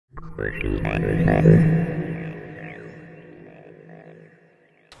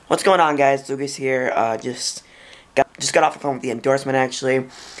What's going on, guys? Lucas here. Just got off the phone with the endorsement, actually.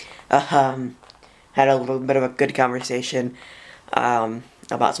 Had a little bit of a good conversation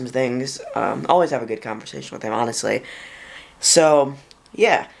about some things. Always have a good conversation with him, honestly. So,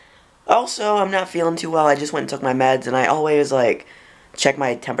 yeah. Also, I'm not feeling too well. I just went and took my meds, and I always, check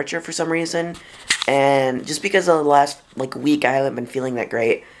my temperature for some reason. And just because of the last, week, I haven't been feeling that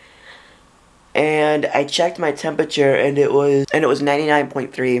great. And I checked my temperature, and it was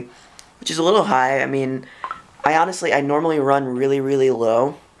 99.3, which is a little high. I mean, I normally run really, really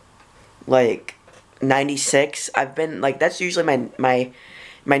low, like 96. I've been that's usually my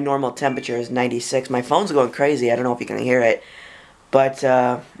normal temperature is 96. My phone's going crazy. I don't know if you can hear it, but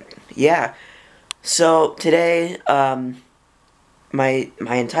yeah. So today, my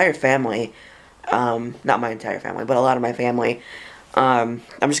entire family, not my entire family, but a lot of my family. I'm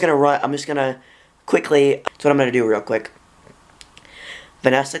just gonna quickly, that's what I'm gonna do real quick.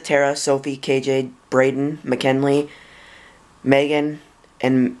 Vanessa, Tara, Sophie, KJ, Braden, McKinley, Megan,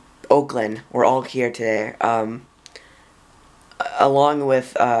 and Oakland were all here today. Along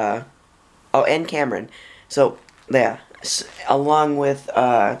with, oh, and Cameron. So, yeah, along with,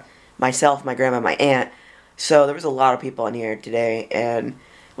 myself, my grandma, my aunt. So there was a lot of people in here today, and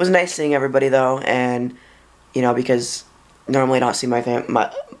it was nice seeing everybody, though, and, because normally I don't see my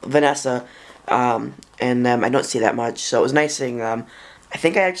Vanessa, and them, I don't see that much, so it was nice seeing them. I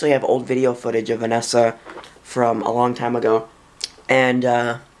think I actually have old video footage of Vanessa from a long time ago, and,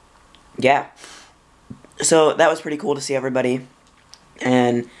 yeah. So that was pretty cool to see everybody,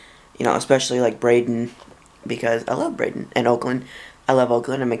 and, especially, Braden, because I love Braden, and Oakland. I love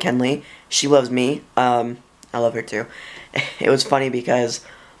Oakland, and McKinley. She loves me. I love her, too. It was funny because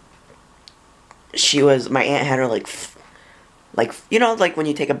my aunt had her, when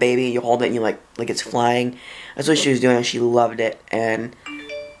you take a baby, you hold it and you, like it's flying. That's what she was doing, and she loved it. And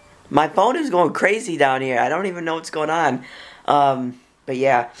my phone is going crazy down here. I don't even know what's going on. But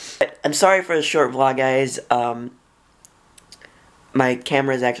yeah. I'm sorry for the short vlog, guys. My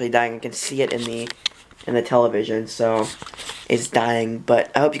camera is actually dying. I can see it in the television, so it's dying. But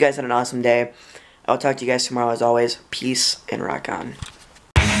I hope you guys had an awesome day. I'll talk to you guys tomorrow, as always. Peace and rock on.